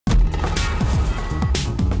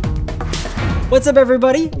What's up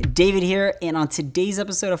everybody, David here, and on today's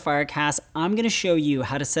episode of Firecasts, I'm going to show you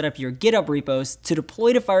how to set up your GitHub repos to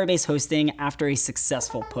deploy to Firebase Hosting after a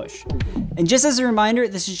successful push. And just as a reminder,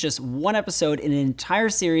 this is just one episode in an entire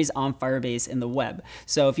series on Firebase and the web.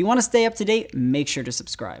 So if you want to stay up to date, make sure to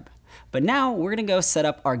subscribe. But now we're going to go set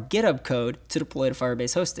up our GitHub code to deploy to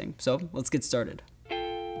Firebase Hosting. So let's get started.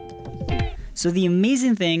 So the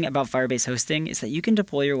amazing thing about Firebase Hosting is that you can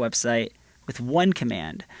deploy your website with one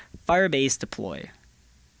command, Firebase Deploy.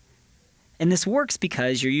 And this works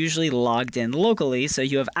because you're usually logged in locally, so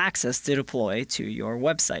you have access to deploy to your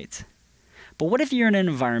website. But what if you're in an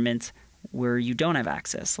environment where you don't have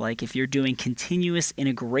access, like if you're doing continuous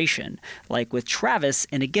integration, like with Travis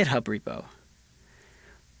in a GitHub repo?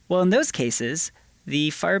 Well, in those cases, the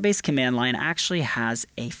Firebase command line actually has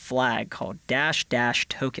a flag called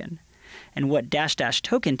 --token. And what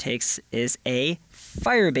 --token takes is a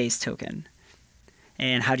Firebase token.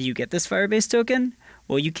 And how do you get this Firebase token?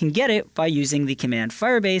 Well, you can get it by using the command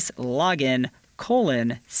Firebase login:-ci.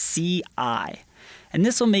 And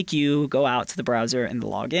this will make you go out to the browser and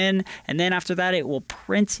log in, and then after that it will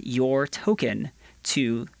print your token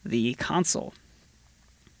to the console.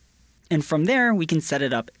 And from there, we can set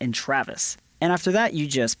it up in Travis. And after that, you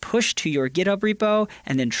just push to your GitHub repo,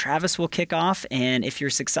 and then Travis will kick off, and if you're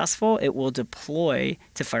successful, it will deploy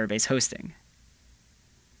to Firebase Hosting.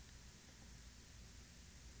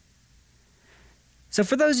 So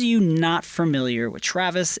for those of you not familiar with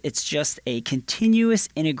Travis, it's just a continuous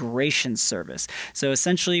integration service. So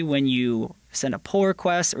essentially when you send a pull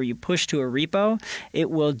request or you push to a repo, it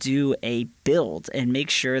will do a build and make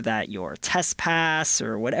sure that your test pass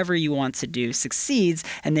or whatever you want to do succeeds.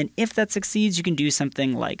 And then if that succeeds, you can do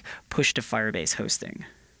something like push to Firebase Hosting.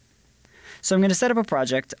 So I'm going to set up a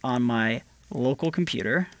project on my local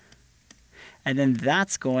computer, and then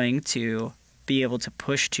that's going to be able to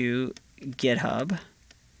push to GitHub,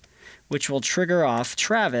 which will trigger off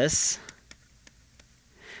Travis,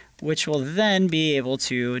 which will then be able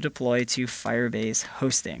to deploy to Firebase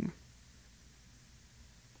Hosting.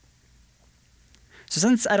 So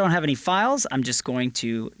since I don't have any files, I'm just going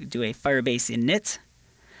to do a Firebase init,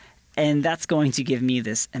 and that's going to give me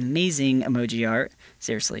this amazing emoji art.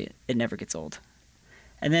 Seriously, it never gets old.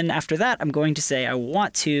 And then after that, I'm going to say I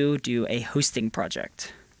want to do a hosting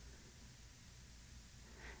project.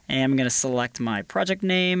 And I'm going to select my project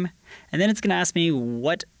name, and then it's going to ask me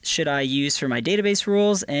what should I use for my database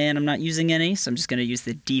rules, and I'm not using any, so I'm just going to use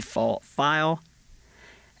the default file.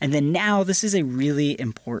 And then now this is a really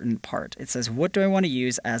important part. It says, what do I want to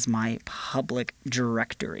use as my public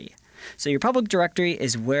directory? So your public directory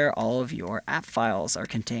is where all of your app files are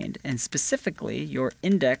contained, and specifically your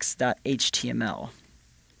index.html.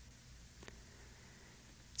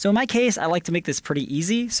 So in my case, I like to make this pretty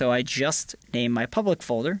easy, so I just name my public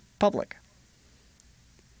folder public.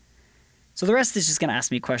 So the rest is just going to ask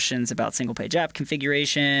me questions about single page app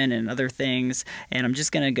configuration and other things, and I'm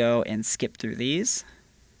just going to go and skip through these.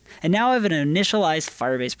 And now I have an initialized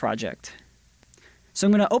Firebase project. So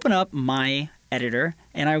I'm going to open up my editor,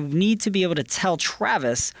 and I need to be able to tell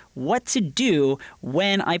Travis what to do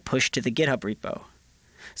when I push to the GitHub repo.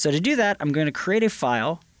 So to do that, I'm going to create a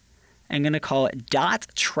file. I'm going to call it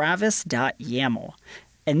 .travis.yaml.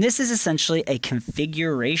 And this is essentially a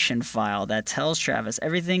configuration file that tells Travis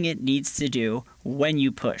everything it needs to do when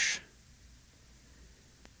you push.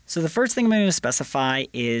 So the first thing I'm going to specify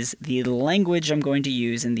is the language I'm going to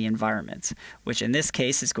use in the environment, which in this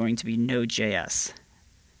case is going to be Node.js.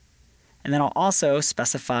 And then I'll also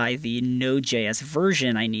specify the Node.js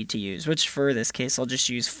version I need to use, which for this case I'll just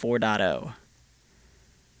use 4.0.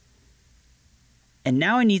 And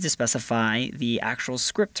now I need to specify the actual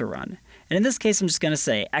script to run. And in this case, I'm just going to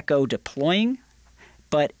say echo deploying.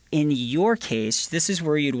 But in your case, this is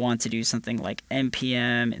where you'd want to do something like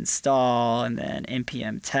npm install and then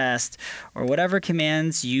npm test, or whatever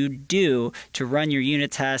commands you do to run your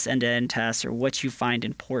unit tests, end-to-end tests, or what you find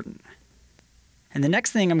important. And the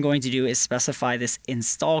next thing I'm going to do is specify this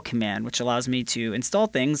install command, which allows me to install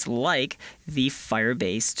things like the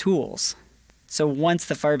Firebase tools. So once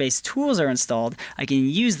the Firebase tools are installed, I can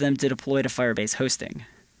use them to deploy to Firebase Hosting.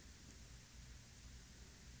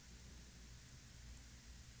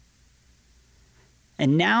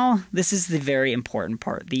 And now this is the very important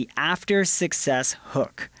part, the after success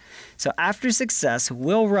hook. So after success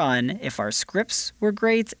will run if our scripts were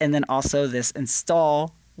great, and then also this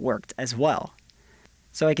install worked as well.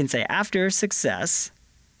 So I can say after success,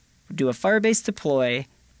 do a Firebase deploy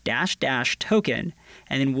 --token,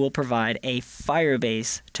 and then we'll provide a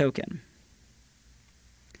Firebase token.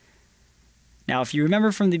 Now, if you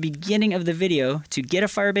remember from the beginning of the video, to get a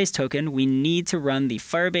Firebase token, we need to run the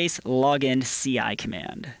Firebase login CI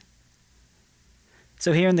command.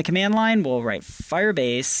 So here in the command line, we'll write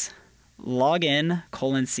Firebase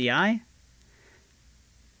login:CI.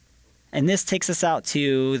 And this takes us out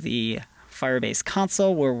to the Firebase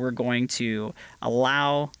Console, where we're going to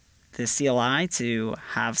allow the CLI to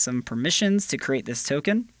have some permissions to create this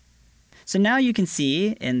token. So now you can see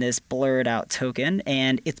in this blurred out token,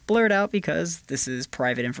 and it's blurred out because this is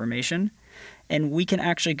private information, and we can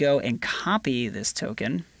actually go and copy this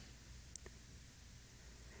token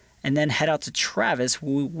and then head out to Travis,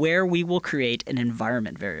 where we will create an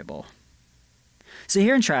environment variable. So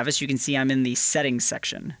here in Travis, you can see I'm in the settings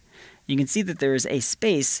section. You can see that there is a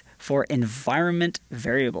space for environment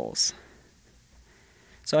variables.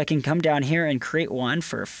 So I can come down here and create one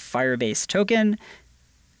for Firebase token,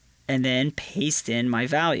 and then paste in my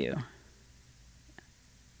value.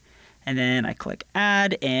 And then I click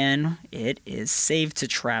add, and it is saved to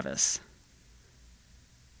Travis.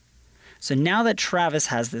 So now that Travis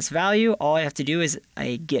has this value, all I have to do is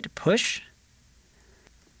a git push.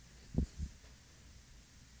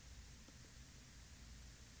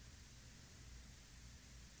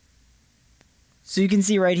 So you can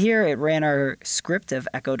see right here, it ran our script of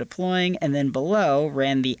echo deploying, and then below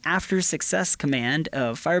ran the after success command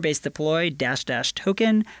of Firebase Deploy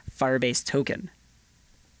 --token Firebase token.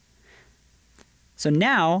 So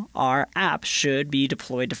now our app should be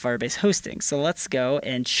deployed to Firebase Hosting. So let's go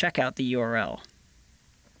and check out the URL.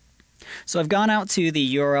 So I've gone out to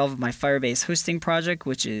the URL of my Firebase Hosting project,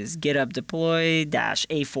 which is GitHub deploy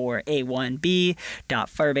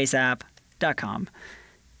 -a4a1b.firebaseapp.com.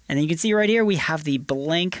 And then you can see right here, we have the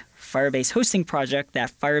blank Firebase hosting project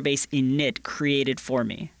that Firebase init created for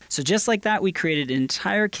me. So just like that, we created an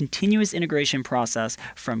entire continuous integration process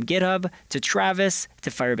from GitHub to Travis to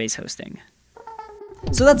Firebase hosting.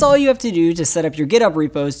 So that's all you have to do to set up your GitHub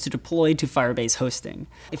repos to deploy to Firebase hosting.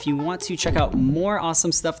 If you want to check out more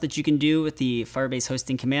awesome stuff that you can do with the Firebase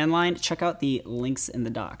hosting command line, check out the links in the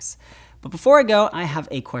docs. But before I go, I have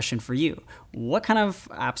a question for you. What kind of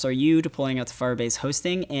apps are you deploying out to Firebase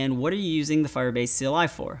hosting, and what are you using the Firebase CLI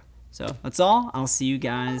for? So that's all. I'll see you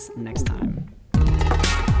guys next time.